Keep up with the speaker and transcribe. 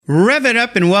Rev it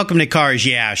up and welcome to Cars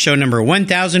Yeah, show number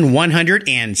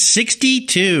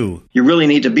 1162. You really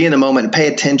need to be in the moment and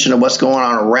pay attention to what's going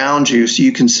on around you so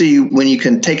you can see when you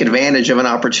can take advantage of an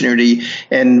opportunity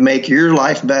and make your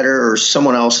life better or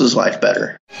someone else's life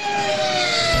better.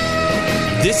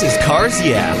 This is Cars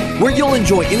Yeah, where you'll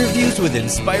enjoy interviews with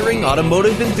inspiring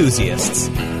automotive enthusiasts.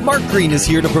 Mark Green is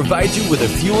here to provide you with a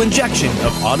fuel injection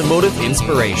of automotive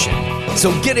inspiration.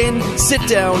 So get in, sit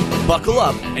down, buckle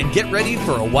up, and get ready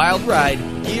for a wild ride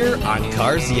here on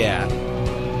Cars Yeah.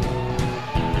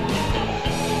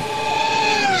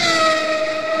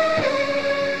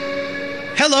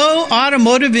 Hello,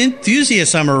 automotive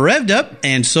enthusiasts. I'm revved up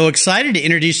and so excited to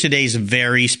introduce today's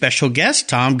very special guest,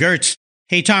 Tom Gertz.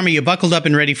 Hey, Tom, are you buckled up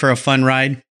and ready for a fun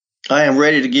ride? I am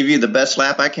ready to give you the best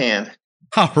lap I can.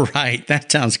 All right,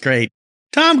 that sounds great.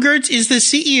 Tom Gertz is the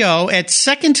CEO at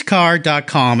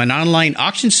secondcar.com, an online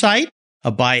auction site,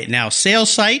 a buy it now sales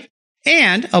site,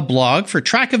 and a blog for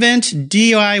track events,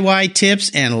 DIY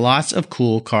tips, and lots of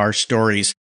cool car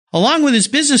stories. Along with his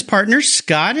business partners,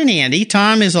 Scott and Andy,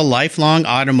 Tom is a lifelong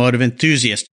automotive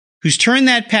enthusiast who's turned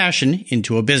that passion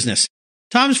into a business.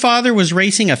 Tom's father was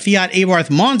racing a Fiat Abarth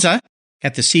Monza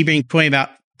at the Sebring 12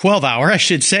 hour,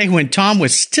 when Tom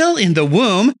was still in the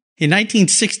womb. In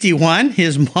 1961,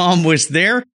 his mom was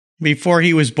there before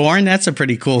he was born. That's a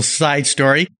pretty cool side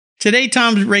story. Today,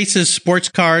 Tom races sports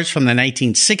cars from the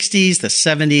 1960s, the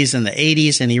 70s, and the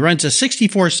 80s, and he runs a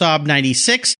 64 Saab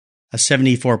 96, a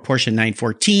 74 Porsche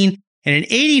 914, and an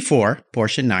 84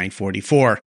 Porsche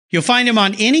 944. You'll find him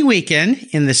on any weekend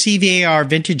in the CVAR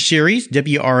Vintage Series,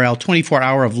 WRL 24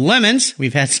 Hour of Lemons.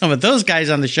 We've had some of those guys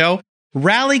on the show.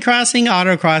 Rally Crossing,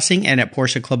 Autocrossing, and at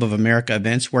Porsche Club of America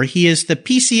events, where he is the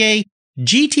PCA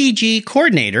GTG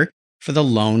coordinator for the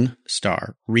Lone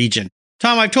Star region.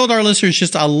 Tom, I've told our listeners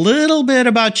just a little bit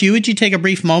about you. Would you take a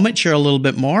brief moment, share a little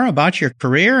bit more about your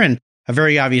career and a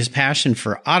very obvious passion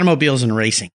for automobiles and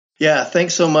racing? Yeah,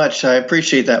 thanks so much. I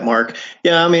appreciate that, Mark.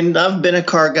 Yeah, I've been a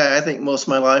car guy, I think, most of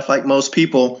my life, like most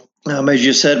people. As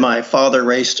you said, my father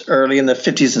raced early in the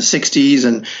 50s and 60s,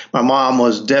 and my mom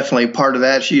was definitely part of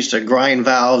that. She used to grind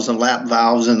valves and lap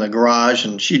valves in the garage,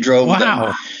 and she drove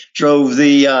the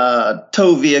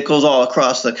tow vehicles all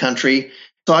across the country.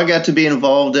 So I got to be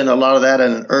involved in a lot of that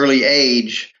at an early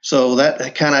age. So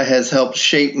that kind of has helped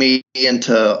shape me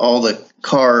into all the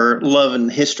car love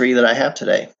and history that I have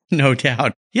today. No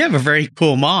doubt. You have a very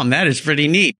cool mom. That is pretty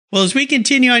neat. Well, as we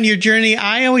continue on your journey,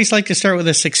 I always like to start with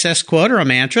a success quote or a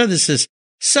mantra. This is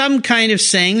some kind of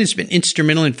saying that's been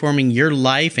instrumental in forming your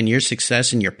life and your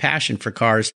success and your passion for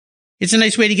cars. It's a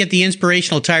nice way to get the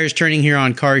inspirational tires turning here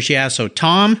on Cars Yeah. So,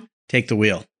 Tom, take the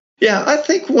wheel. Yeah, I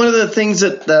think one of the things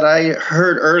that I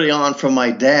heard early on from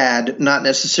my dad, not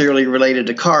necessarily related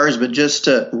to cars, but just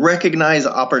to recognize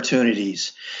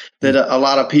opportunities, that a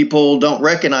lot of people don't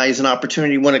recognize an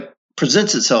opportunity when it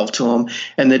presents itself to them,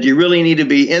 and that you really need to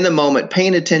be in the moment,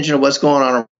 paying attention to what's going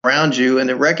on around you, and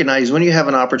to recognize when you have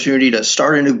an opportunity to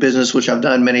start a new business, which I've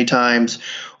done many times,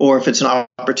 or if it's an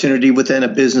opportunity within a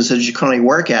business that you currently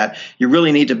work at, you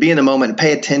really need to be in the moment and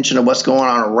pay attention to what's going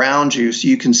on around you so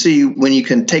you can see when you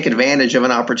can take advantage of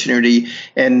an opportunity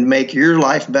and make your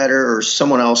life better or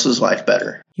someone else's life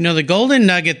better. You know, the golden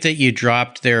nugget that you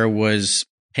dropped there was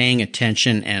paying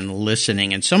attention and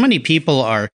listening. And so many people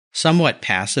are somewhat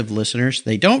passive listeners.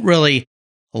 They don't really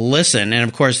listen. And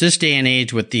of course, this day and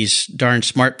age with these darn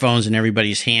smartphones in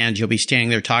everybody's hands, you'll be standing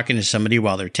there talking to somebody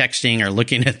while they're texting or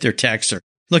looking at their text or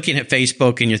looking at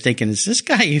Facebook, and you're thinking, is this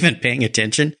guy even paying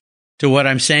attention to what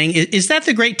I'm saying? Is that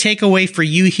the great takeaway for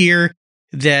you here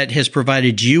that has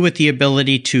provided you with the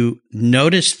ability to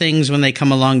notice things when they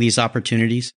come along, these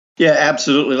opportunities? Yeah,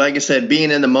 absolutely. Like I said,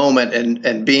 being in the moment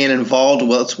and being involved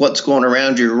with what's going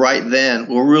around you right then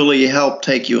will really help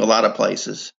take you a lot of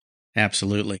places.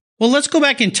 Absolutely. Well, let's go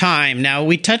back in time. Now,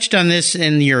 we touched on this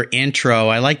in your intro.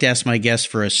 I like to ask my guests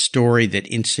for a story that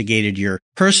instigated your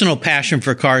personal passion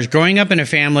for cars. Growing up in a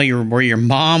family where your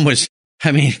mom was,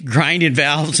 grinding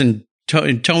valves and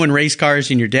towing race cars,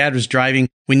 and your dad was driving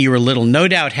when you were little, no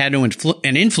doubt had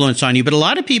an influence on you. But a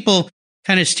lot of people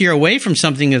kind of steer away from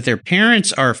something that their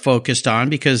parents are focused on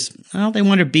because, well, they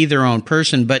want to be their own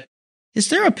person. But is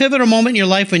there a pivotal moment in your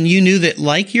life when you knew that,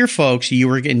 like your folks, you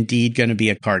were indeed going to be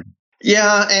a car?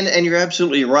 Yeah, and you're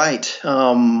absolutely right.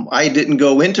 I didn't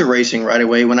go into racing right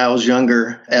away when I was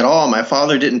younger at all. My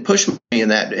father didn't push me in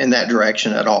that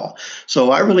direction at all. So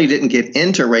I really didn't get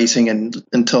into racing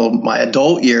until my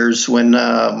adult years when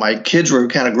my kids were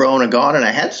kind of grown and gone, and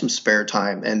I had some spare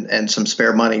time and some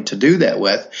spare money to do that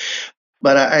with.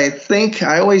 But I think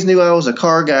I always knew I was a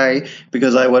car guy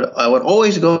because I would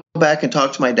always go back and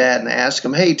talk to my dad and ask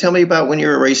him, hey, tell me about when you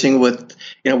were racing with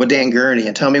Dan Gurney,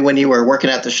 and tell me when you were working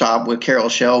at the shop with Carroll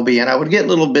Shelby. And I would get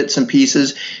little bits and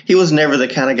pieces. He was never the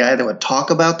kind of guy that would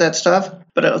talk about that stuff.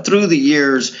 But through the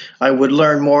years, I would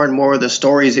learn more and more of the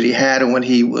stories that he had and when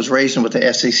he was racing with the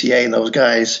SCCA and those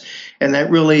guys. And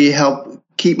that really helped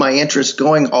keep my interest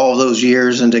going all those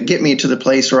years and to get me to the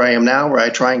place where I am now, where I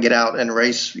try and get out and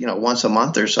race, once a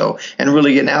month or so, and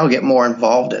really get more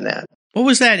involved in that. What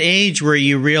was that age where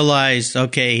you realized,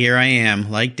 okay, here I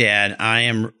am, like Dad,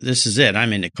 this is it,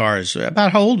 I'm into cars?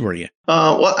 About how old were you?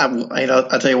 Well,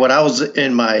 I'll tell you what, I was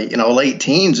in my, late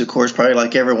teens, of course, probably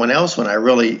like everyone else when I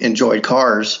really enjoyed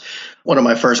cars. One of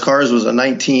my first cars was a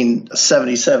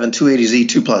 1977 280Z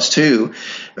 2+2.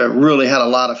 I really had a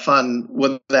lot of fun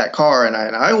with that car, and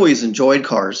I always enjoyed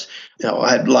cars. I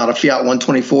had a lot of Fiat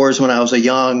 124s when I was a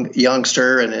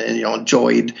youngster, and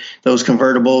enjoyed those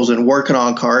convertibles and working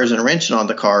on cars and wrenching on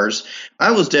the cars.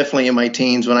 I was definitely in my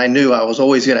teens when I knew I was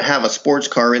always going to have a sports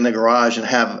car in the garage and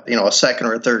have a second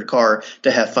or a third car to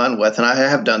have fun with, and I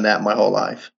have done that my whole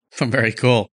life. Very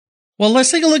cool. Well,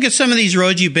 let's take a look at some of these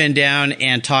roads you've been down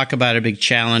and talk about a big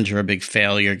challenge or a big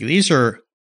failure. These are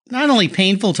not only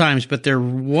painful times, but they're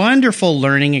wonderful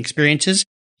learning experiences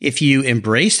if you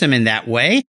embrace them in that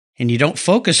way and you don't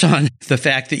focus on the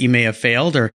fact that you may have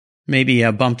failed or maybe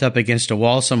bumped up against a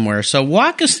wall somewhere. So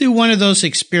walk us through one of those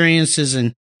experiences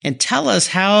and tell us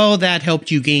how that helped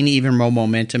you gain even more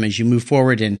momentum as you move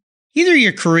forward in either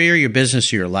your career, your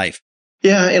business, or your life.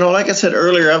 Yeah, like I said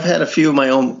earlier, I've had a few of my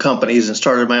own companies and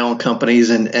started my own companies,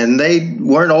 and they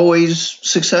weren't always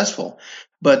successful,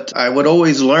 but I would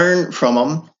always learn from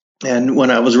them. And when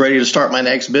I was ready to start my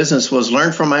next business was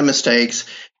learn from my mistakes,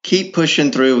 keep pushing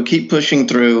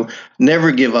through,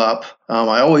 never give up.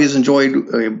 I always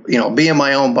enjoyed, being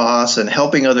my own boss and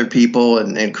helping other people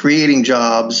and creating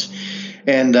jobs.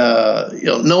 And,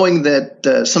 knowing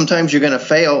that sometimes you're going to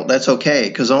fail, that's okay,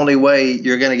 because the only way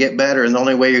you're going to get better and the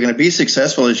only way you're going to be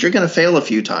successful is you're going to fail a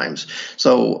few times.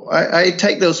 So I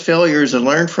take those failures and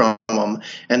learn from them,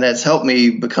 and that's helped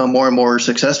me become more and more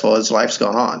successful as life's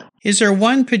gone on. Is there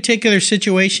one particular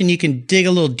situation you can dig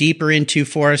a little deeper into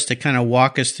for us to kind of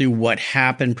walk us through what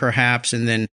happened perhaps, and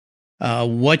then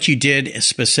what you did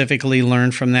specifically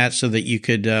learn from that so that you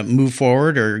could move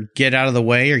forward or get out of the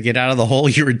way or get out of the hole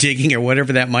you were digging or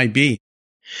whatever that might be?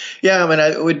 Yeah,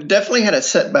 we definitely had a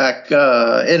setback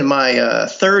in my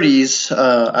 30s.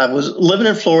 I was living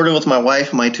in Florida with my wife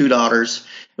and my two daughters.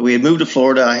 We had moved to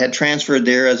Florida. I had transferred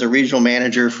there as a regional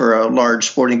manager for a large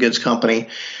sporting goods company.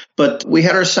 But we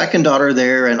had our second daughter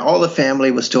there, and all the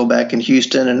family was still back in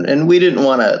Houston, and we didn't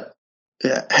want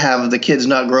to have the kids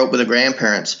not grow up with their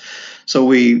grandparents. So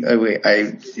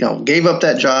I gave up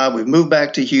that job. We moved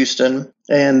back to Houston,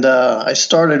 and I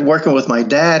started working with my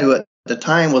dad, who at the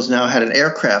time had an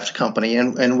aircraft company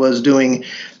and was doing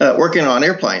working on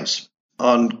airplanes,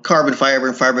 on carbon fiber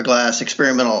and fiberglass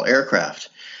experimental aircraft.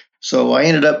 So I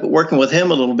ended up working with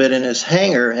him a little bit in his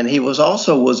hangar, and he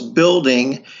was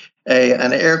building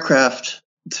an aircraft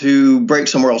to break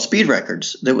some world speed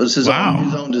records. That was his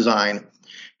own design.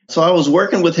 So I was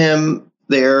working with him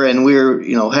there, and we were,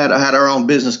 had our own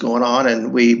business going on,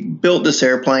 and we built this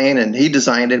airplane, and he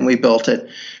designed it and we built it.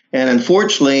 And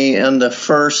unfortunately, in the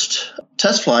first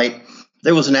test flight,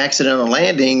 there was an accidental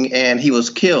landing and he was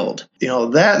killed.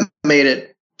 That made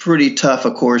it pretty tough,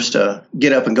 of course, to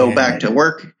get up and go back to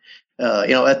work.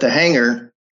 At the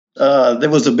hangar, there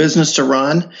was a business to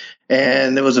run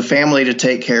and there was a family to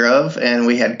take care of, and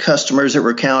we had customers that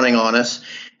were counting on us.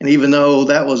 And even though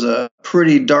that was a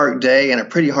pretty dark day and a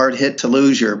pretty hard hit to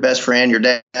lose your best friend, your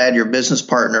dad, your business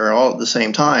partner, all at the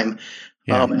same time,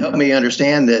 it helped me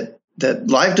understand that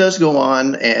life does go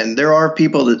on, and there are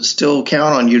people that still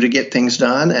count on you to get things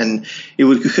done. And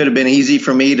it could have been easy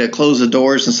for me to close the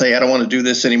doors and say, I don't want to do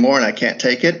this anymore and I can't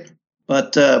take it.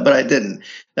 But I didn't.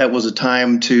 That was a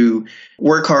time to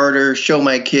work harder, show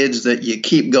my kids that you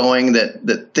keep going,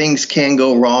 that things can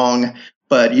go wrong,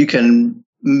 but you can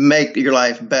make your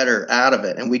life better out of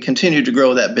it. And we continued to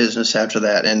grow that business after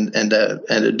that and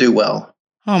to do well.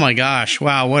 Oh my gosh.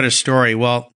 Wow. What a story.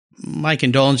 Well, my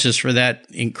condolences for that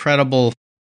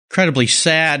incredibly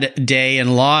sad day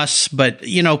and loss. But,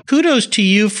 kudos to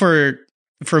you for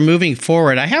moving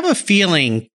forward. I have a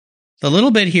feeling, the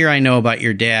little bit here I know about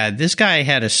your dad, this guy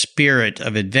had a spirit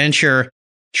of adventure,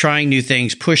 trying new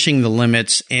things, pushing the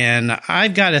limits. And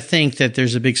I've got to think that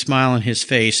there's a big smile on his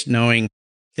face knowing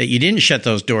that you didn't shut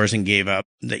those doors and gave up,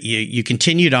 that you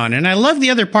continued on. And I love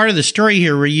the other part of the story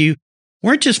here where you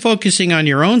weren't just focusing on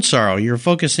your own sorrow, you're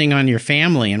focusing on your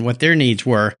family and what their needs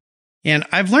were. And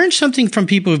I've learned something from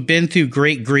people who've been through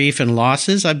great grief and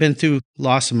losses. I've been through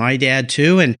loss of my dad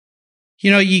too. And,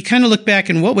 you kind of look back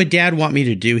and what would Dad want me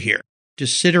to do here?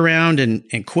 Just sit around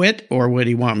and quit, or would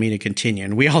he want me to continue?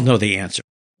 And we all know the answer.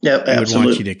 Yeah, absolutely. He would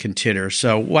want you to continue.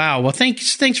 So, wow. Well,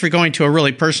 thanks for going to a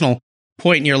really personal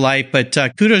point in your life, but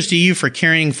kudos to you for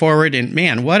carrying forward. And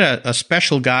man, what a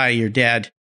special guy your dad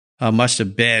must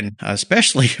have been,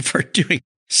 especially for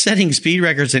setting speed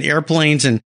records in airplanes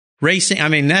and racing. I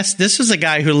mean, this was a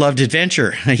guy who loved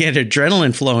adventure. He had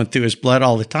adrenaline flowing through his blood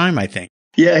all the time, I think.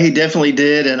 Yeah, he definitely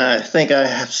did. And I think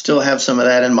I still have some of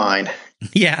that in mind.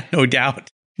 Yeah, no doubt.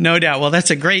 No doubt. Well,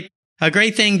 that's a great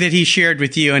thing that he shared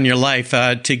with you in your life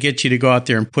to get you to go out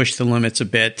there and push the limits a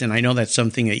bit. And I know that's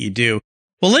something that you do.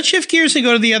 Well, let's shift gears and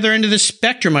go to the other end of the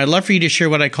spectrum. I'd love for you to share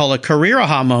what I call a career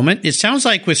aha moment. It sounds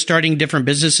like with starting different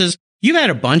businesses, you've had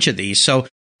a bunch of these. So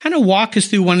kind of walk us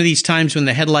through one of these times when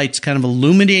the headlights kind of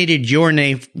illuminated your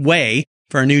way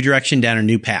for a new direction down a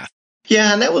new path.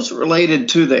 Yeah, and that was related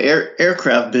to the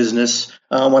aircraft business.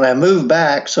 When I moved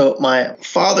back, so my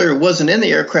father wasn't in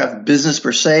the aircraft business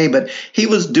per se, but he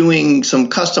was doing some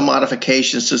custom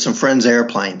modifications to some friends'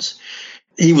 airplanes.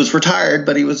 He was retired,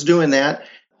 but he was doing that.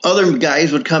 Other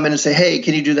guys would come in and say, hey,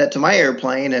 can you do that to my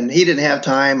airplane? And he didn't have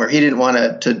time, or he didn't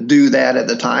want to do that at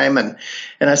the time. And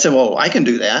I said, well, I can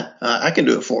do that. I can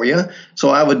do it for you. So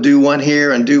I would do one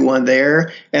here and do one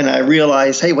there. And I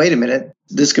realized, hey, wait a minute,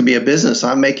 this could be a business.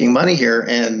 I'm making money here.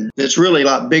 And it's really a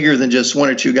lot bigger than just one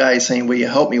or two guys saying, will you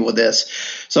help me with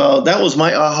this? So that was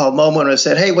my aha moment when I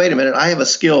said, hey, wait a minute, I have a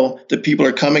skill that people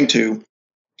are coming to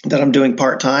that I'm doing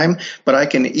part-time, but I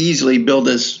can easily build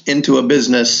this into a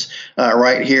business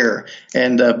right here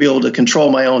and be able to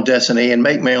control my own destiny and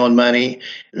make my own money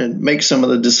and make some of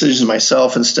the decisions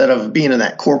myself instead of being in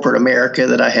that corporate America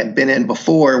that I had been in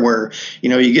before where,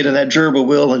 you get in that gerbil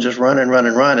wheel and just run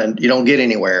and you don't get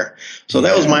anywhere. So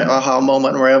that was my aha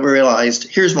moment where I realized,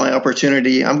 here's my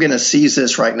opportunity. I'm going to seize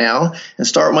this right now and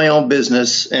start my own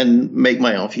business and make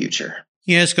my own future.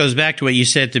 Yeah, this goes back to what you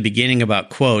said at the beginning about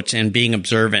quotes and being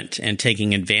observant and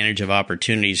taking advantage of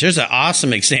opportunities. There's an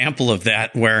awesome example of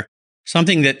that where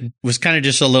something that was kind of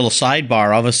just a little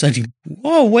sidebar, all of a sudden,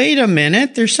 whoa, wait a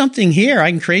minute, there's something here.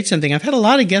 I can create something. I've had a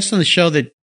lot of guests on the show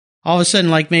that all of a sudden,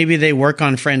 like maybe they work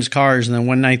on friends' cars and then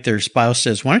one night their spouse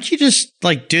says, why don't you just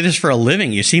do this for a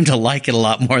living? You seem to like it a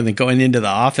lot more than going into the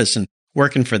office and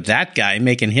working for that guy,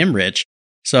 making him rich.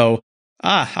 So,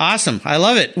 awesome. I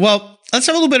love it. Well, let's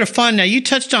have a little bit of fun. Now, you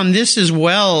touched on this as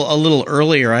well a little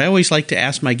earlier. I always like to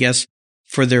ask my guests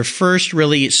for their first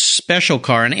really special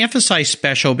car, and I emphasize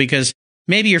special because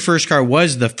maybe your first car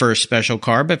was the first special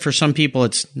car, but for some people,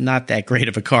 it's not that great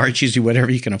of a car. It's usually whatever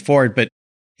you can afford. But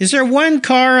is there one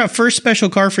car, a first special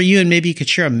car for you, and maybe you could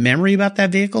share a memory about that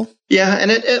vehicle? Yeah, and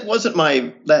it wasn't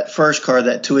that first car,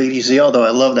 that 280Z, although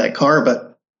I love that car,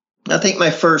 but I think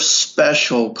my first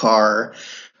special car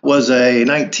was a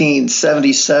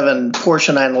 1977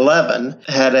 Porsche 911,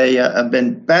 had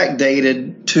been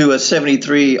backdated to a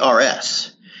 73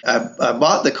 RS. I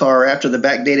bought the car after the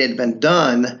backdate had been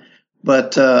done,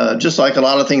 but just like a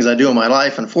lot of things I do in my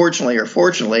life, unfortunately or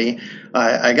fortunately,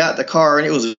 I got the car and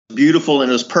it was beautiful and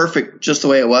it was perfect just the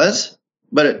way it was.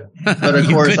 But of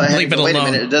course, I had to wait a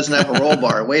minute. It doesn't have a roll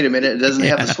bar. Wait a minute. It doesn't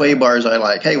have the sway bars I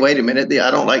like. Hey, wait a minute. I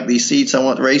don't like these seats. I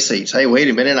want race seats. Hey, wait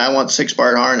a minute. I want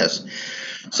 6-part harness.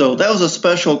 So that was a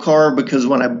special car because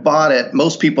when I bought it,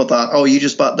 most people thought, oh, you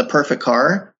just bought the perfect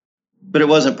car. But it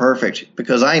wasn't perfect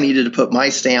because I needed to put my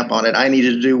stamp on it. I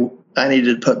needed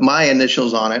to put my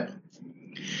initials on it.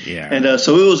 Yeah. And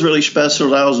so it was really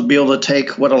special. I was able to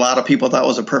take what a lot of people thought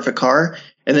was a perfect car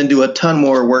and then do a ton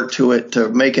more work to it to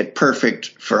make it perfect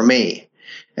for me.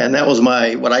 And that was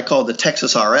what I call the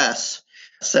Texas RS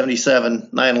 77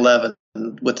 911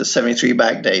 with the 73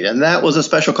 backdate. And that was a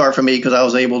special car for me because I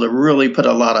was able to really put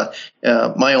a lot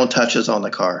of my own touches on the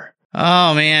car.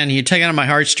 Oh, man, you're tugging on my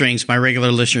heartstrings. My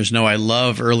regular listeners know I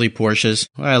love early Porsches.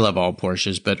 Well, I love all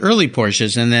Porsches, but early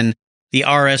Porsches. And then the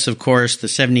RS, of course, the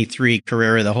 73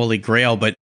 Carrera, the Holy Grail.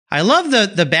 But I love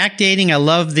the backdating. I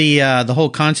love the whole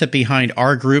concept behind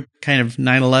our group kind of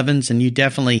 911s. And you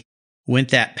definitely went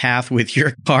that path with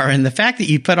your car. And the fact that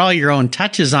you put all your own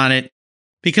touches on it,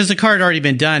 because the car had already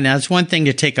been done. Now, it's one thing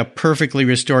to take a perfectly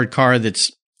restored car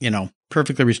that's,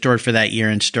 perfectly restored for that year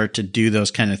and start to do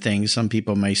those kind of things. Some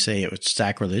people may say it was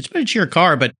sacrilege, but it's your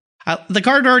car. But the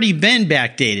car had already been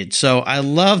backdated. So I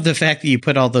love the fact that you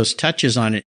put all those touches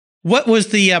on it. What was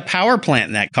the power plant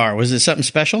in that car? Was it something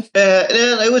special?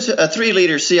 It was a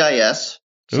 3-liter CIS.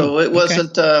 So it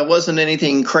wasn't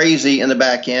anything crazy in the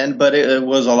back end, but it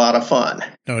was a lot of fun.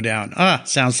 No doubt.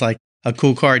 Sounds like a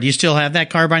cool car. Do you still have that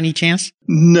car by any chance?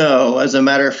 No, as a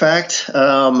matter of fact,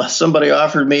 somebody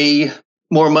offered me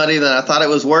more money than I thought it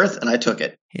was worth, and I took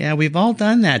it. Yeah, we've all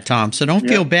done that, Tom. So don't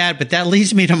feel bad. But that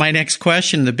leads me to my next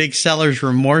question, the big seller's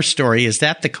remorse story. Is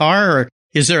that the car, or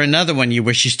is there another one you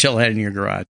wish you still had in your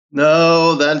garage?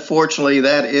 No, unfortunately,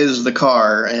 that is the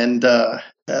car. And the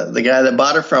guy that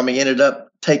bought it from me ended up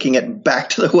taking it back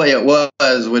to the way it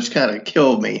was, which kind of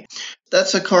killed me.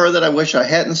 That's a car that I wish I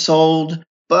hadn't sold,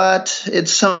 but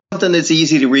it's something that's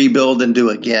easy to rebuild and do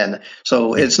again.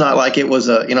 So it's not like it was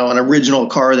an original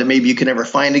car that maybe you can never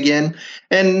find again.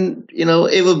 And,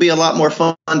 it would be a lot more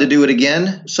fun to do it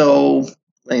again. So,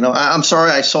 I'm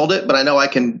sorry I sold it, but I know I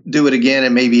can do it again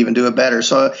and maybe even do it better.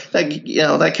 So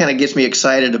that kind of gets me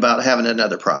excited about having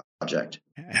another project.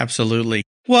 Absolutely.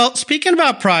 Well, speaking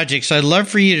about projects, I'd love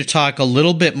for you to talk a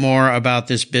little bit more about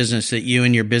this business that you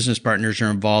and your business partners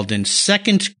are involved in,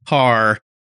 Second Car.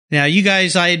 Now, you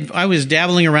guys, I was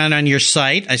dabbling around on your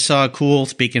site. I saw a cool,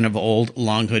 speaking of old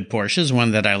long hood Porsches,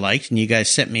 one that I liked, and you guys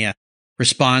sent me a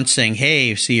response saying,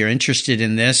 hey, so you're interested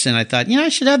in this. And I thought, I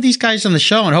should have these guys on the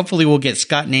show, and hopefully we'll get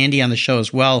Scott and Andy on the show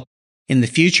as well in the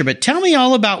future. But tell me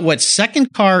all about what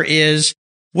Second Car is,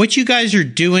 what you guys are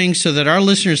doing so that our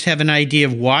listeners have an idea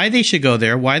of why they should go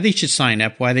there, why they should sign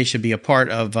up, why they should be a part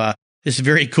of this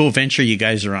very cool venture you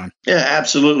guys are on. Yeah,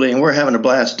 absolutely. And we're having a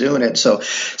blast doing it. So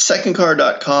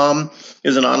secondcar.com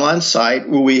is an online site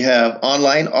where we have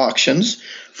online auctions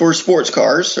for sports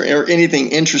cars or anything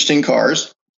interesting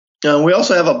cars. We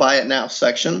also have a buy it now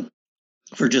section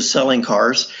for just selling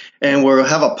cars. And we'll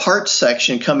have a parts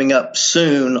section coming up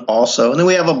soon also. And then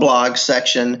we have a blog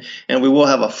section, and we will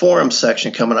have a forum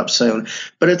section coming up soon.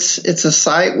 But it's a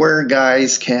site where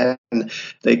guys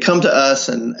they come to us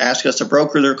and ask us to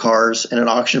broker their cars in an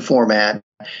auction format.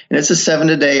 And it's a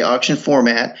 7-day auction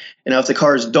format. And if the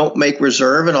cars don't make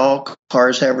reserve, and all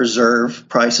cars have reserve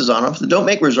prices on them, if they don't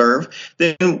make reserve,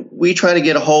 then we try to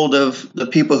get a hold of the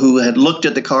people who had looked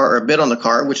at the car or bid on the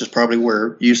car, which is probably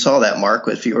where you saw that, Mark,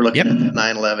 if you were looking at the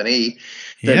 911E.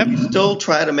 Then we still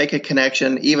try to make a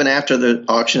connection even after the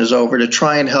auction is over to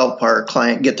try and help our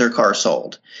client get their car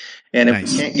sold. And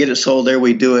if we can't get it sold there,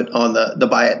 we do it on the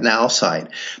Buy It Now site.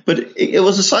 But it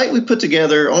was a site we put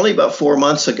together only about 4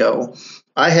 months ago.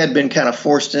 I had been kind of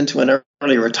forced into an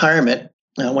early retirement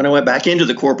when I went back into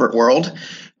the corporate world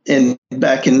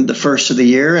back in the first of the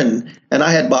year. And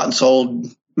I had bought and sold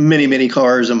many, many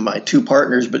cars, and my two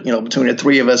partners, but between the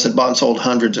three of us had bought and sold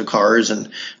hundreds of cars, and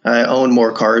I own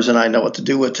more cars than I know what to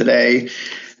do with today.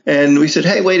 And we said,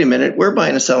 hey, wait a minute, we're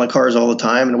buying and selling cars all the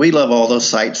time, and we love all those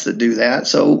sites that do that.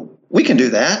 So we can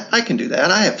do that. I can do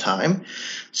that. I have time.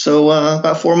 So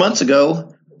about 4 months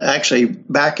ago, actually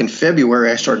back in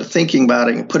February, I started thinking about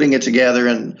it and putting it together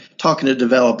and talking to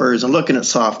developers and looking at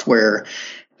software.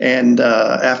 And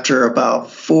after about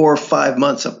 4 or 5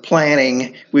 months of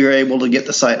planning, we were able to get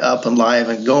the site up and live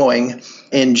and going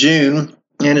in June.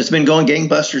 And it's been going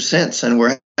gangbusters since. And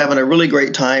we're having a really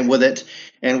great time with it.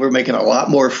 And we're making a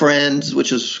lot more friends,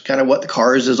 which is kind of what the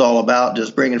cars is all about,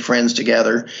 just bringing friends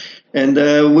together. And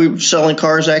we're selling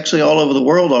cars actually all over the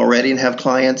world already and have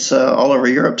clients all over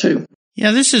Europe too.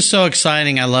 Yeah, this is so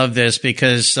exciting. I love this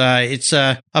because it's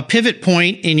a pivot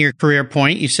point in your career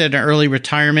point. You said an early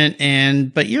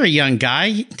retirement, but you're a young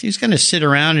guy who's going to sit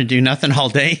around and do nothing all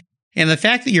day. And the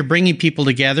fact that you're bringing people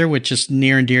together, which is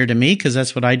near and dear to me because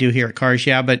that's what I do here at Cars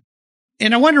Yeah.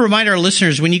 And I want to remind our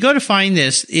listeners, when you go to find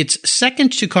this, it's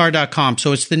second2car.com.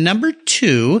 So it's the number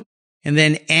 2 and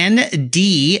then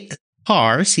NDCar,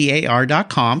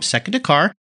 CAR.com, Second to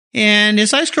Car. And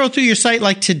as I scroll through your site,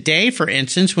 like today, for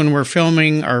instance, when we're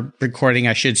filming or recording,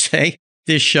 I should say,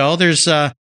 this show, there's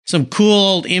some cool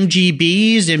old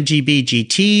MGBs, MGB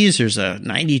GTs. There's a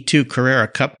 92 Carrera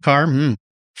Cup car,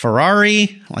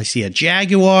 Ferrari. I see a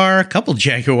Jaguar, a couple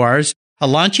Jaguars, a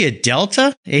Lancia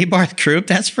Delta, Abarth Group.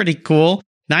 That's pretty cool.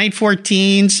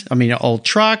 914s. An old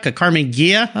truck, a Carmen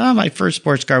Ghia. My first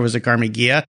sports car was a Carmen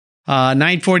Ghia.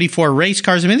 944 race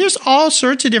cars. There's all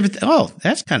sorts of different.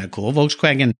 That's kind of cool.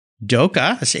 Volkswagen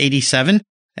Doka. That's 87.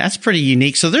 That's pretty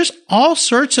unique. So there's all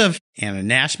sorts of, and a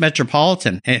Nash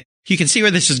Metropolitan. You can see where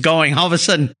this is going. All of a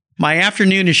sudden, my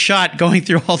afternoon is shot going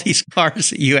through all these cars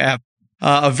that you have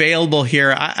available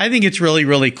here. I think it's really,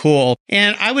 really cool.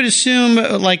 And I would assume,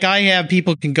 like I have,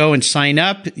 people can go and sign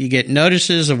up. You get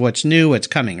notices of what's new, what's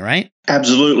coming, right?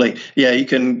 Absolutely. Yeah, you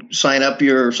can sign up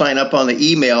on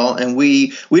the email, and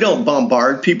we don't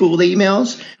bombard people with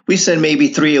emails. We send maybe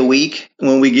 3 a week.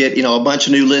 When we get, a bunch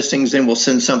of new listings, then we'll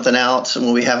send something out. And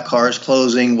when we have cars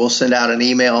closing, we'll send out an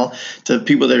email to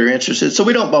people that are interested. So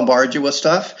we don't bombard you with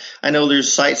stuff. I know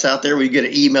there's sites out there where you get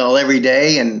an email every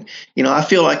day. And, I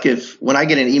feel like when I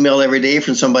get an email every day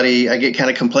from somebody, I get kind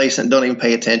of complacent, don't even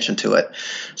pay attention to it.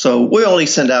 So we only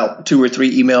send out 2 or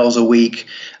 3 emails a week.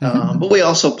 But we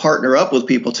also partner up with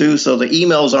people too. So the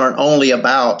emails aren't only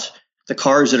about the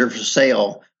cars that are for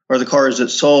sale or the cars that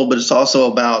sold, but it's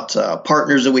also about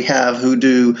partners that we have who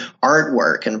do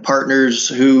artwork and partners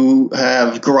who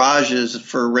have garages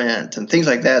for rent and things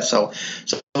like that. So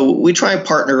we try and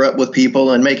partner up with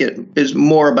people and make it is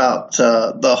more about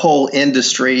the whole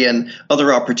industry and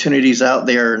other opportunities out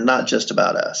there, not just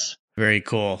about us. Very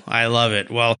cool. I love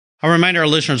it. Well, I'll remind our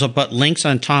listeners, I'll put links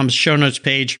on Tom's show notes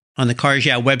page on the Cars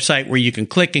Yeah website where you can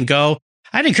click and go.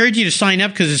 I'd encourage you to sign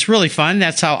up because it's really fun.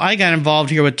 That's how I got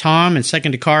involved here with Tom and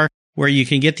Second to Car, where you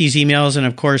can get these emails and,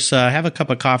 of course, have a cup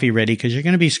of coffee ready because you're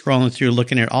going to be scrolling through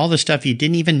looking at all the stuff you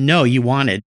didn't even know you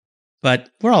wanted. But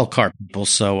we're all car people,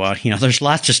 so, there's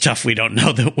lots of stuff we don't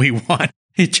know that we want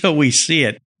until we see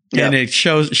it. Yep. And it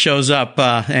shows up,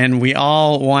 and we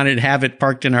all wanted to have it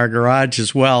parked in our garage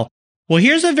as well. Well,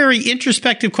 here's a very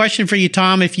introspective question for you,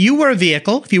 Tom. If you were a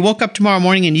vehicle, if you woke up tomorrow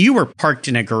morning and you were parked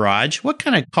in a garage, what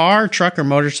kind of car, truck, or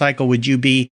motorcycle would you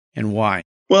be and why?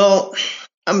 Well,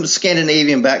 I'm a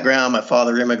Scandinavian background. My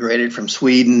father immigrated from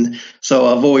Sweden, so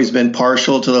I've always been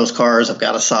partial to those cars. I've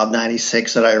got a Saab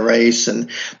 96 that I race,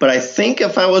 but I think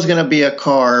if I was going to be a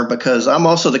car, because I'm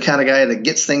also the kind of guy that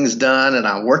gets things done and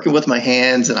I'm working with my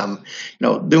hands and I'm,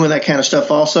 doing that kind of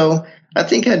stuff also, I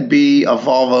think I'd be a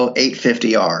Volvo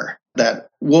 850R. That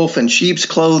wolf in sheep's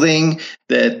clothing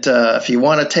that if you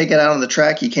want to take it out on the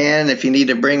track, you can. If you need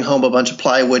to bring home a bunch of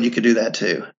plywood, you could do that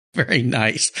too. Very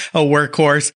nice. A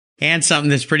workhorse and something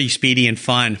that's pretty speedy and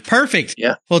fun. Perfect.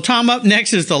 Yeah. Well, Tom, up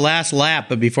next is the last lap.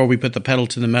 But before we put the pedal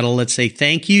to the metal, let's say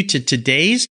thank you to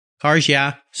today's Cars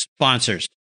Yeah sponsors.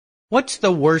 What's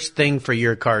the worst thing for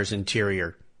your car's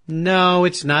interior? No,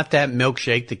 it's not that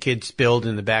milkshake the kid spilled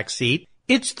in the back seat.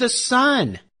 It's the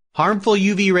sun. Harmful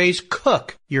UV rays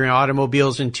cook your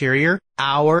automobile's interior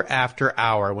hour after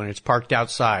hour when it's parked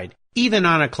outside, even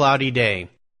on a cloudy day.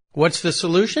 What's the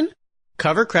solution?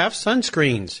 Covercraft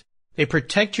sunscreens. They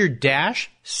protect your dash,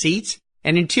 seats,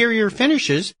 and interior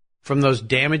finishes from those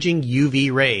damaging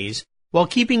UV rays while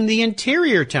keeping the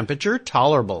interior temperature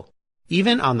tolerable,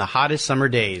 even on the hottest summer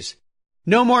days.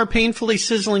 No more painfully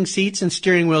sizzling seats and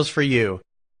steering wheels for you.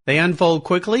 They unfold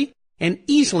quickly and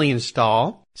easily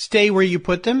install, stay where you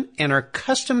put them, and are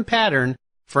custom patterned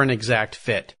for an exact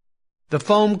fit. The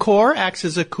foam core acts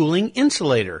as a cooling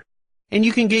insulator, and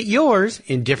you can get yours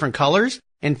in different colors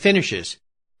and finishes.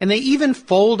 And they even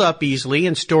fold up easily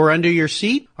and store under your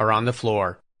seat or on the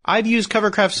floor. I've used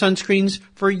Covercraft sunscreens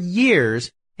for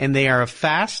years, and they are a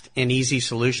fast and easy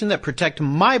solution that protect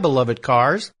my beloved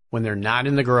cars when they're not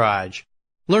in the garage.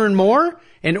 Learn more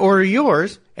and order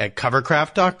yours at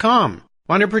Covercraft.com.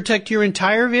 Want to protect your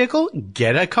entire vehicle?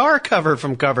 Get a car cover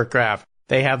from Covercraft.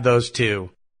 They have those too.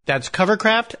 That's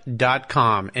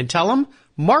Covercraft.com. And tell them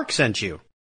Mark sent you.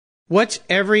 What's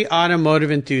every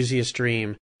automotive enthusiast's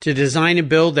dream? To design and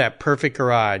build that perfect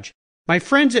garage. My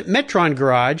friends at Metron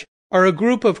Garage are a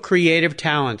group of creative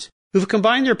talents who've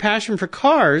combined their passion for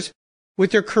cars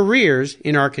with their careers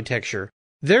in architecture.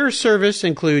 Their service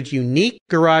includes unique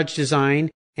garage design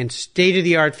and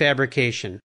state-of-the-art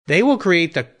fabrication. They will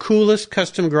create the coolest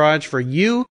custom garage for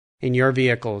you and your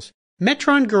vehicles.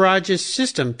 Metron Garage's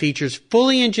system features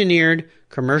fully engineered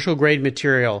commercial-grade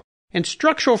material and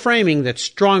structural framing that's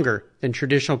stronger than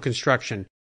traditional construction.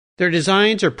 Their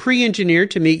designs are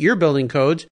pre-engineered to meet your building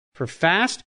codes for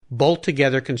fast,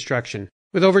 bolt-together construction.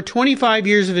 With over 25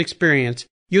 years of experience,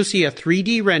 you'll see a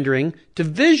 3D rendering to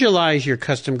visualize your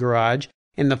custom garage,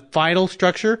 and the final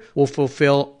structure will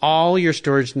fulfill all your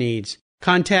storage needs.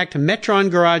 Contact Metron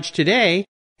Garage today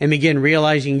and begin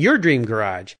realizing your dream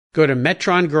garage. Go to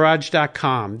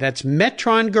MetronGarage.com. That's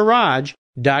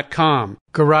MetronGarage.com.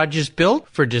 Garage is built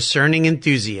for discerning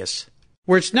enthusiasts.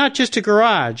 Where it's not just a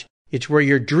garage, it's where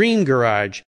your dream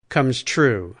garage comes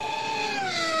true.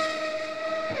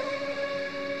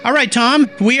 All right, Tom,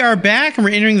 we are back and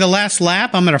we're entering the last lap.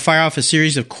 I'm going to fire off a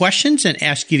series of questions and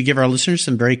ask you to give our listeners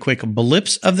some very quick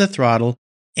blips of the throttle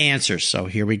answers. So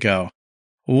here we go.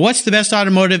 What's the best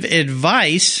automotive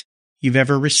advice you've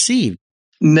ever received?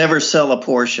 Never sell a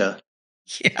Porsche.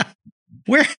 Yeah.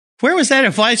 Where was that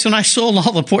advice when I sold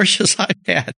all the Porsches I've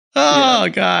had? Oh, yeah.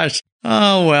 Gosh.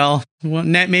 Oh, well,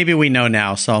 maybe we know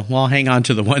now, so we'll hang on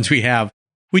to the ones we have.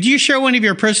 Would you share one of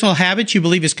your personal habits you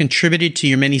believe has contributed to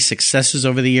your many successes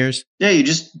over the years? Yeah, you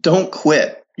just don't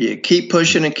quit. You keep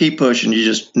pushing and keep pushing. You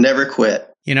just never quit.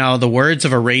 You know, the words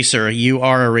of a racer, you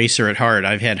are a racer at heart.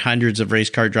 I've had hundreds of race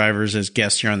car drivers as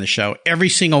guests here on the show. Every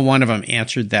single one of them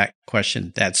answered that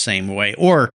question that same way,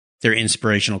 or their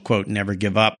inspirational quote, never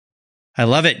give up. I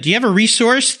love it. Do you have a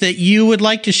resource that you would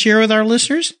like to share with our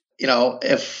listeners? You know,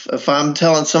 if I'm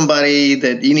telling somebody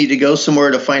that you need to go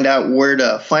somewhere to find out where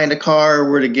to find a car,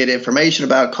 where to get information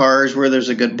about cars, where there's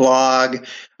a good blog,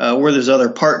 where there's other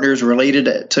partners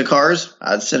related to cars,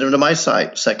 I'd send them to my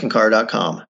site,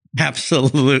 secondcar.com.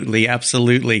 Absolutely.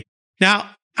 Absolutely. Now,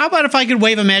 how about if I could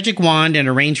wave a magic wand and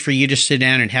arrange for you to sit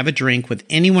down and have a drink with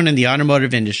anyone in the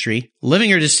automotive industry,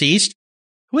 living or deceased?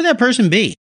 Who would that person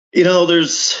be? You know,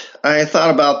 I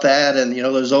thought about that, and, you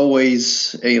know, there's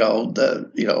always, Juan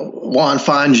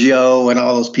Fangio and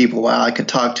all those people I could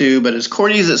talk to. But as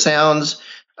corny as it sounds,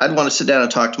 I'd want to sit down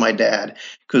and talk to my dad,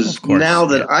 because now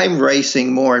that I'm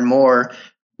racing more and more,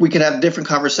 we can have different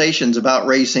conversations about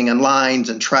racing and lines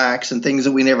and tracks and things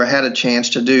that we never had a chance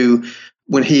to do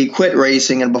when he quit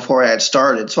racing and before I had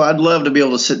started. So I'd love to be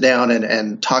able to sit down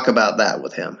and talk about that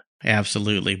with him.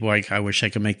 Absolutely. Boy, I wish I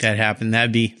could make that happen.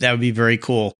 That would be very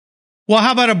cool. Well,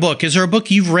 how about a book? Is there a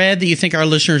book you've read that you think our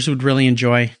listeners would really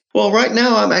enjoy? Well, right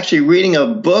now I'm actually reading a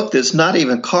book that's not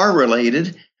even car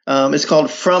related. It's called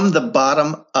From the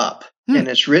Bottom Up, and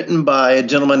it's written by a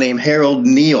gentleman named Harold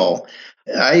Neal.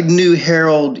 I knew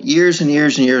Harold years and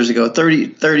years and years ago,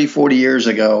 40 years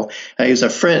ago. He was a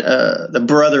friend, the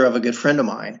brother of a good friend of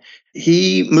mine.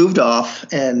 He moved off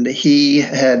and he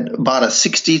had bought a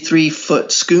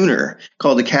 63-foot schooner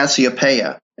called the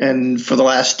Cassiopeia. And for the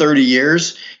last 30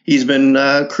 years, he's been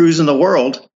cruising the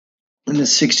world in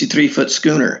this 63-foot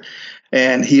schooner.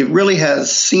 And he really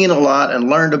has seen a lot and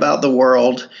learned about the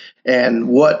world and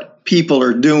what people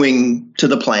are doing to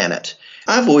the planet.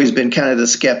 I've always been kind of the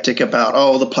skeptic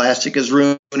about, the plastic is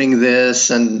ruining this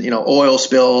and, oil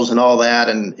spills and all that.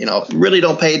 And, really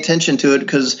don't pay attention to it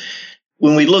because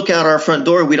when we look out our front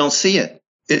door, we don't see it.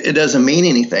 It doesn't mean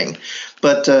anything.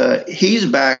 But he's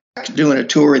back doing a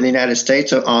tour in the United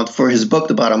States for his book,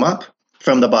 The Bottom Up.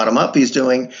 From the Bottom Up he's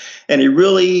doing. And he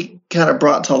really kind of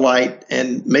brought to light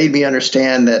and made me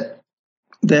understand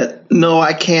that no,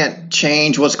 I can't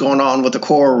change what's going on with the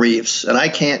coral reefs, and I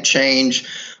can't change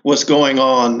what's going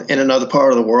on in another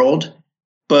part of the world,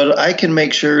 but I can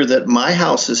make sure that my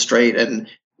house is straight and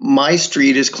my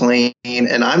street is clean,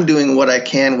 and I'm doing what I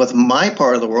can with my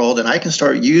part of the world, and I can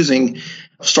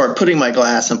start putting my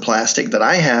glass and plastic that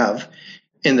I have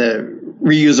in the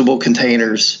reusable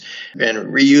containers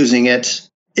and reusing it.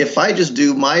 If I just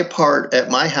do my part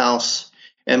at my house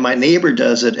and my neighbor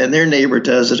does it and their neighbor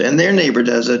does it and their neighbor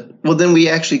does it, well, then we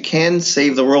actually can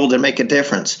save the world and make a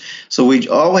difference. So we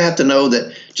all have to know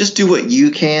that just do what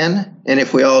you can. And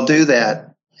if we all do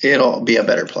that, it'll be a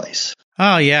better place.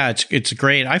 Oh, yeah, it's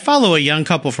great. I follow a young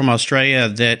couple from Australia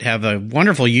that have a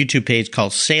wonderful YouTube page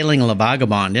called Sailing La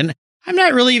Vagabond. And I'm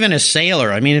not really even a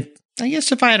sailor. I mean, I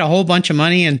guess if I had a whole bunch of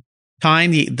money and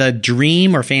time, the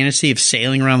dream or fantasy of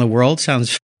sailing around the world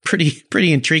sounds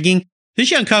pretty intriguing. This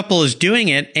young couple is doing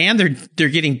it, and they're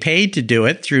getting paid to do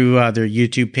it through their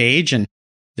YouTube page and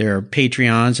their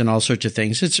Patreons and all sorts of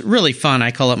things. It's really fun. I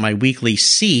call it my weekly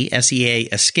Sea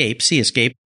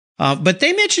Escape. But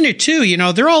they mentioned it too.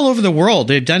 They're all over the world.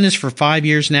 They've done this for 5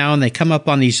 years now, and they come up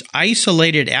on these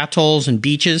isolated atolls and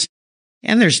beaches,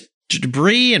 and there's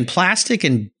debris and plastic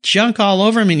and junk all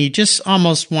over them, and you just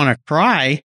almost want to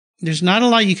cry. There's not a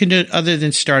lot you can do other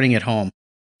than starting at home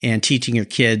and teaching your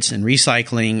kids and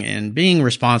recycling and being a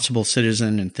responsible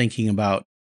citizen and thinking about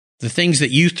the things that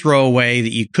you throw away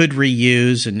that you could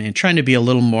reuse and trying to be a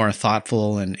little more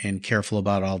thoughtful and careful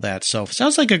about all that. So it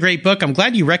sounds like a great book. I'm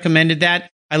glad you recommended that.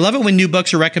 I love it when new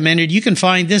books are recommended. You can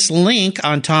find this link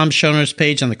on Tom's show notes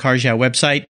page on the Cars Yeah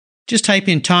website. Just type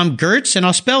in Tom Gertz, and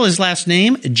I'll spell his last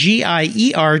name,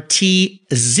 Giertz,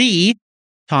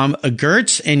 Tom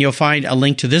Gertz, and you'll find a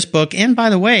link to this book. And by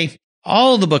the way,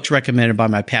 all the books recommended by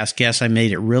my past guests, I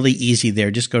made it really easy there.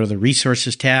 Just go to the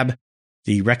resources tab,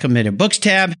 the recommended books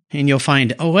tab, and you'll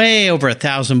find way over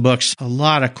 1,000 books, a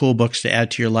lot of cool books to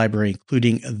add to your library,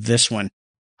 including this one.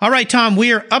 All right, Tom,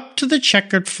 we are up to the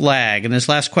checkered flag, and this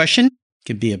last question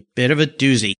could be a bit of a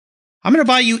doozy. I'm going to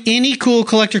buy you any cool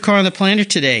collector car on the planet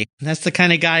today. That's the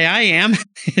kind of guy I am.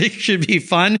 It should be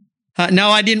fun. No,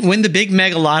 I didn't win the big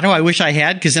mega lotto. I wish I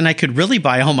had, because then I could really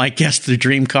buy all my guests the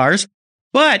dream cars.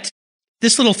 But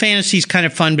this little fantasy is kind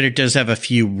of fun, but it does have a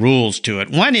few rules to it.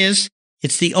 One is,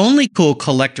 it's the only cool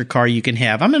collector car you can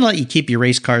have. I'm going to let you keep your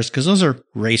race cars because those are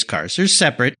race cars. They're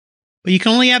separate, but you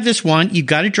can only have this one. You've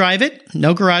got to drive it.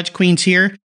 No garage queens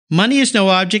here. money is no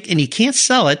object, and you can't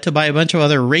sell it to buy a bunch of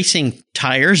other racing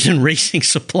tires and racing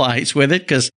supplies with it,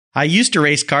 because I used to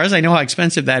race cars. I know how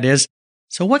expensive that is.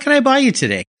 So what can I buy you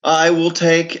today? I will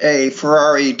take a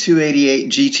Ferrari 288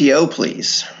 GTO,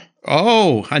 please.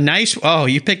 Oh,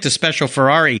 you picked a special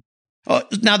Ferrari. Oh,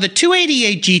 now, the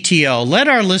 288 GTO, let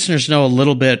our listeners know a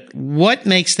little bit what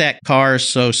makes that car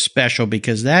so special,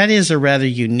 because that is a rather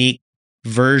unique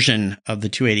version of the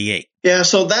 288. Yeah,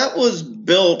 so that was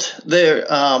built there.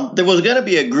 There was going to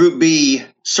be a Group B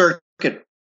circuit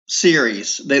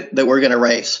series that we're going to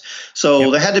race.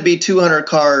 So There had to be 200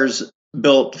 cars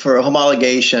built for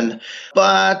homologation,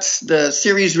 but the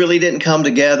series really didn't come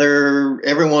together.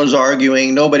 Everyone was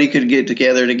arguing. Nobody could get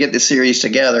together to get the series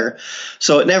together.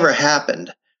 So it never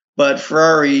happened. But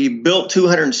Ferrari built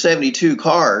 272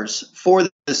 cars for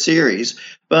the series.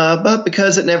 But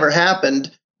because it never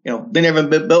happened, they never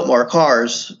built more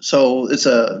cars. So it's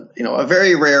a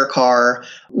very rare car.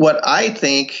 What I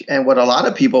think, and what a lot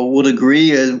of people would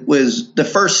agree, was the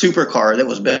first supercar that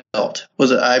was built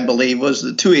I believe was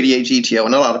the 288 GTO.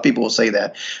 And a lot of people will say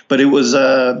that, but it was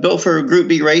built for Group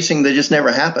B racing that just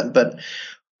never happened. But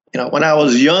when I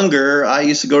was younger, I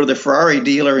used to go to the Ferrari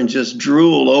dealer and just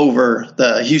drool over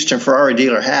the Houston Ferrari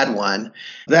dealer had one.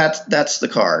 That's the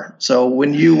car. So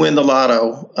when you win the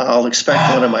lotto, I'll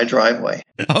expect one in my driveway.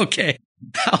 Okay.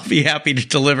 I'll be happy to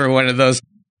deliver one of those.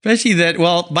 Especially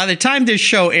by the time this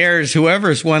show airs,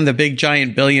 whoever's won the big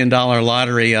giant $1 billion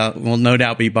lottery will no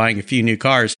doubt be buying a few new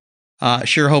cars.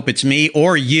 Sure hope it's me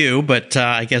or you, but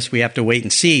I guess we have to wait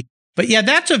and see. But yeah,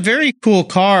 that's a very cool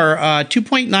car.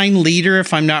 2.9 liter,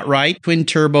 if I'm not right, twin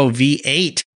turbo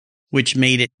V8, which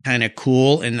made it kind of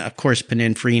cool. And of course,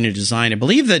 Pininfarina design. I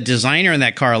believe the designer in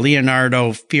that car,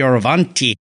 Leonardo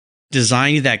Fioravanti,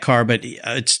 designed that car, but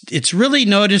it's really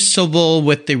noticeable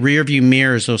with the rear view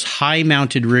mirrors, those high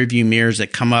mounted rear view mirrors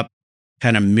that come up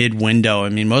kind of mid window. I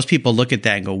mean, most people look at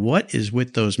that and go, what is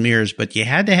with those mirrors? But you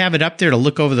had to have it up there to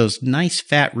look over those nice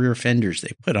fat rear fenders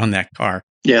they put on that car.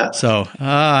 Yeah. So,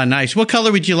 nice. What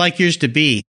color would you like yours to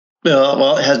be?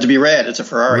 Well, it has to be red. It's a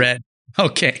Ferrari. Red.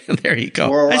 Okay. There you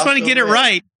go. I just want to get it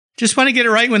right. Just want to get it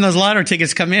right when those lotto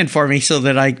tickets come in for me so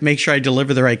that I make sure I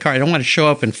deliver the right car. I don't want to show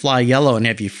up and fly yellow and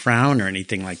have you frown or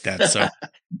anything like that. So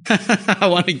I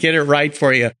want to get it right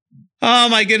for you. Oh,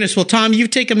 my goodness. Well, Tom,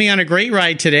 you've taken me on a great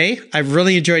ride today. I've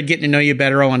really enjoyed getting to know you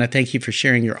better. I want to thank you for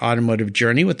sharing your automotive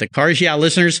journey with the Cars Yeah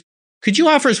listeners. Could you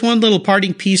offer us one little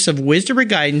parting piece of wisdom or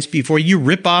guidance before you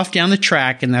rip off down the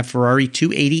track in that Ferrari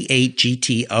 288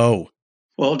 GTO?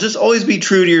 Well, just always be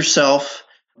true to yourself.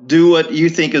 Do what you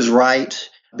think is right.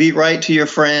 Be right to your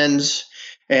friends,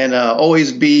 and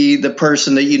always be the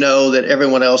person that you know that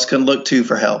everyone else can look to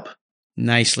for help.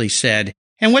 Nicely said.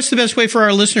 And what's the best way for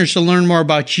our listeners to learn more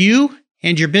about you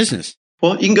and your business?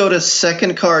 Well, you can go to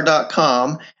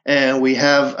secondcar.com, and we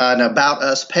have an About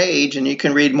Us page, and you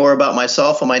can read more about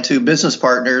myself and my two business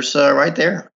partners right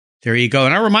there. There you go.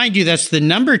 And I'll remind you, that's the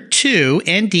number 2,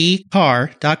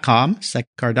 ndcar.com,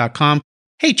 secondcar.com.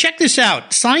 Hey, check this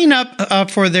out. Sign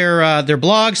up for their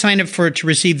blog. Sign up to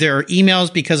receive their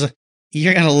emails, because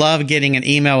you're going to love getting an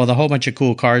email with a whole bunch of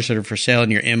cool cars that are for sale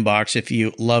in your inbox if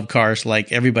you love cars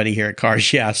like everybody here at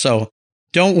Cars Yeah. So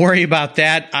don't worry about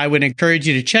that. I would encourage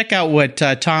you to check out what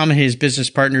Tom and his business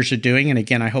partners are doing. And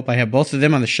again, I hope I have both of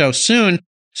them on the show soon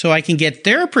so I can get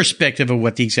their perspective of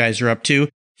what these guys are up to.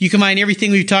 You can find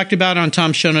everything we've talked about on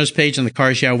Tom's show notes page on the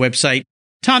Cars Yeah website.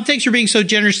 Tom, thanks for being so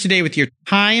generous today with your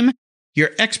time,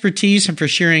 your expertise, and for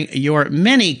sharing your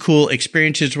many cool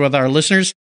experiences with our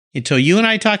listeners. Until you and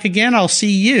I talk again, I'll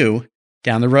see you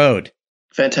down the road.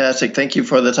 Fantastic. Thank you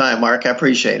for the time, Mark. I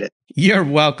appreciate it. You're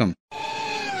welcome.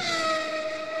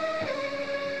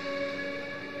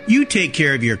 You take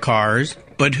care of your cars,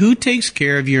 but who takes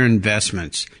care of your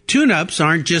investments? Tune-ups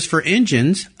aren't just for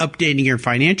engines. Updating your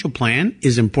financial plan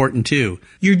is important too.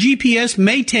 Your GPS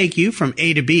may take you from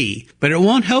A to B, but it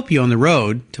won't help you on the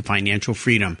road to financial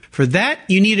freedom. For that,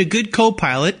 you need a good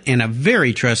co-pilot and a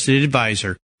very trusted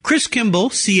advisor. Chris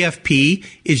Kimball, CFP,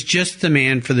 is just the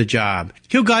man for the job.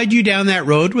 He'll guide you down that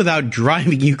road without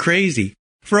driving you crazy.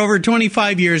 For over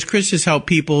 25 years, Chris has helped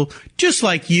people just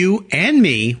like you and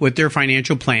me with their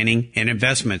financial planning and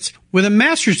investments. With a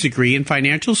master's degree in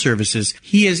financial services,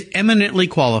 he is eminently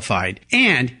qualified,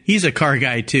 and he's a car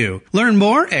guy too. Learn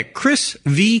more at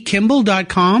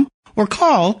chrisvkimball.com or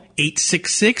call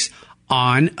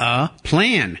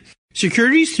 866-ON-A-PLAN.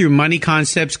 Securities through Money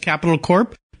Concepts Capital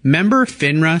Corp., member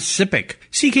FINRA SIPC.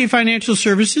 CK Financial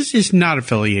Services is not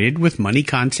affiliated with Money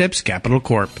Concepts Capital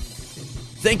Corp.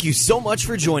 Thank you so much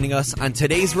for joining us on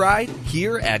today's ride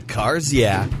here at Cars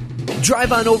Yeah.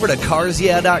 Drive on over to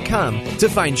carsyeah.com to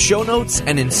find show notes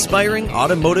and inspiring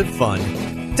automotive fun.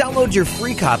 Download your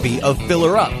free copy of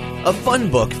Filler Up, a fun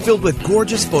book filled with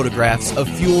gorgeous photographs of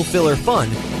fuel filler fun,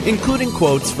 including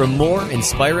quotes from more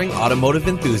inspiring automotive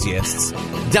enthusiasts.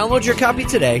 Download your copy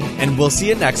today, and we'll see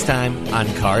you next time on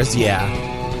Cars Yeah!